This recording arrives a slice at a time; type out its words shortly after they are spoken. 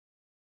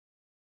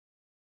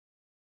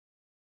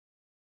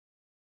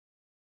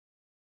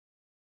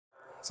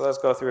So let's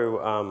go through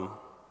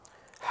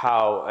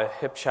how a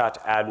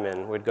HipChat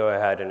admin would go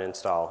ahead and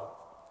install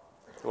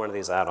one of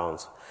these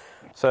add-ons.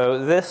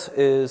 So this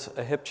is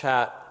a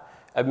HipChat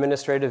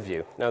administrative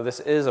view. Now this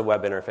is a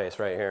web interface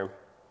right here.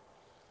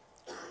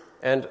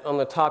 And on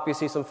the top you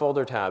see some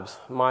folder tabs.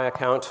 My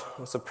account,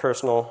 it's a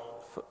personal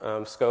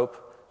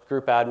scope.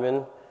 Group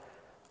admin,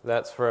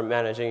 that's for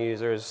managing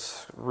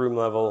users' room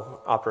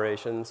level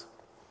operations.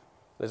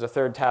 There's a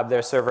third tab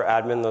there, server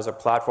admin. Those are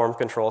platform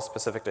controls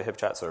specific to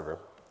HipChat server.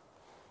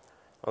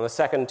 On the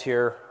second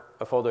tier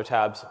of folder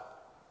tabs,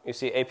 you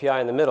see API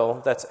in the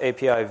middle. That's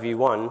API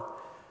v1,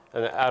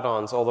 and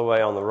add-ons all the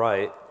way on the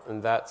right.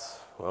 And that's,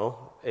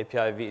 well,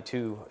 API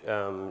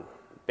v2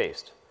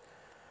 based.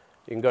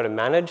 You can go to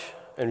manage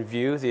and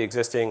view the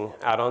existing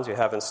add-ons you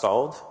have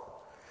installed.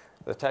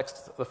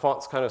 The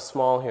font's kind of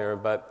small here,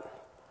 but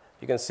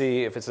you can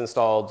see if it's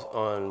installed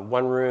on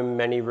one room,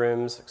 many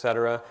rooms, et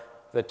cetera,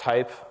 the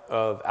type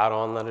of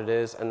add-on that it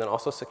is, and then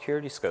also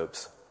security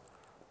scopes.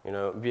 You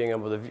know, being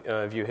able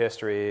to view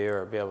history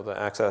or be able to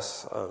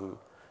access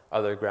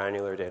other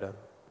granular data.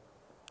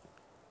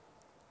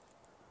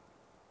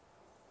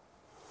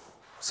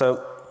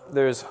 So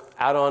there's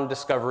add-on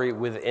discovery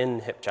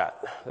within HipChat.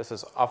 This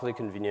is awfully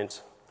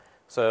convenient.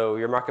 So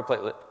your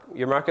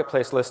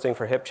marketplace listing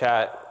for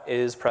HipChat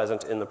is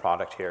present in the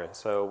product here.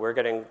 So we're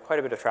getting quite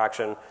a bit of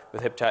traction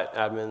with HipChat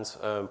admins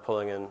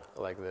pulling in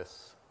like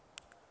this.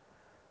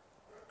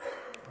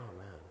 Oh,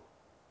 man.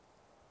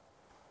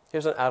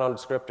 Here's an add-on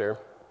descriptor.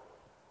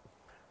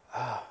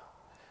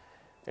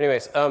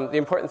 Anyways, the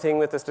important thing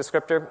with this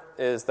descriptor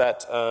is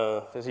that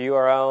there's a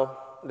URL,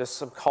 there's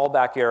some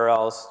callback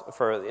URLs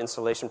for the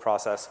installation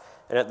process,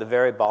 and at the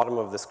very bottom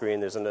of the screen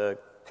there's a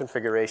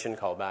configuration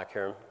callback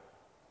here.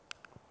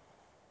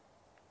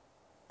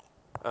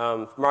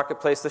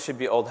 Marketplace, this should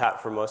be old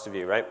hat for most of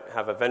you, right?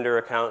 Have a vendor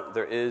account.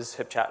 There is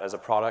HipChat as a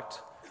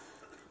product.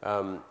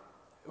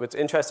 What's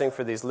interesting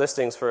for these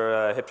listings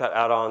for HipChat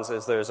add-ons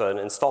is there's an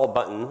install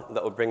button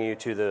that will bring you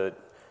to the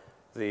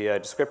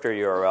descriptor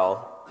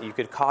URL. You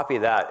could copy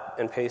that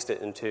and paste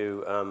it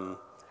into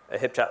a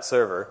HipChat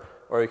server,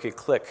 or you could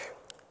click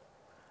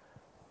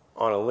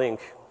on a link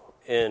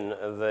in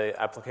the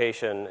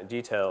application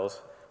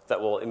details that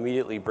will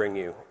immediately bring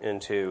you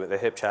into the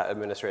HipChat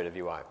administrative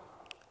UI.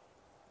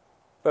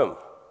 Boom.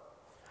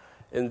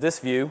 In this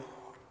view,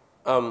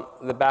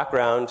 the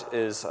background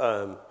is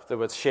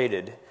what's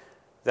shaded.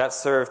 That's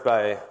served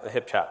by the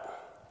HipChat.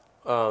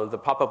 The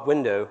pop-up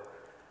window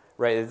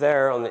right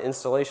there on the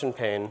installation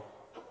pane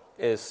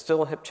is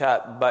still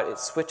HipChat, but it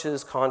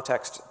switches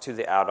context to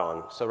the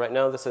add-on. So right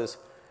now this is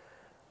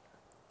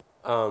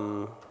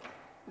the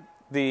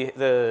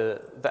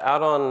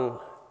add-on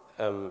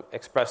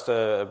expressed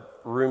a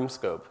room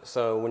scope.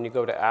 So when you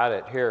go to add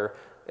it here,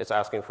 it's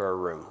asking for a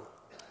room.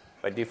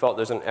 By default,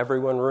 there's an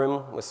everyone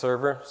room with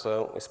server,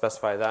 so we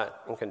specify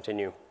that and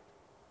continue.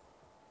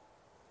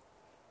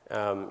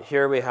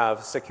 Here we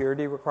have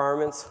security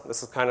requirements.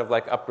 This is kind of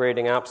like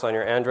upgrading apps on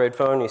your Android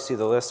phone. You see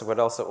the list of what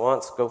else it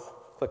wants. Go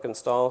click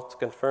install to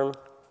confirm.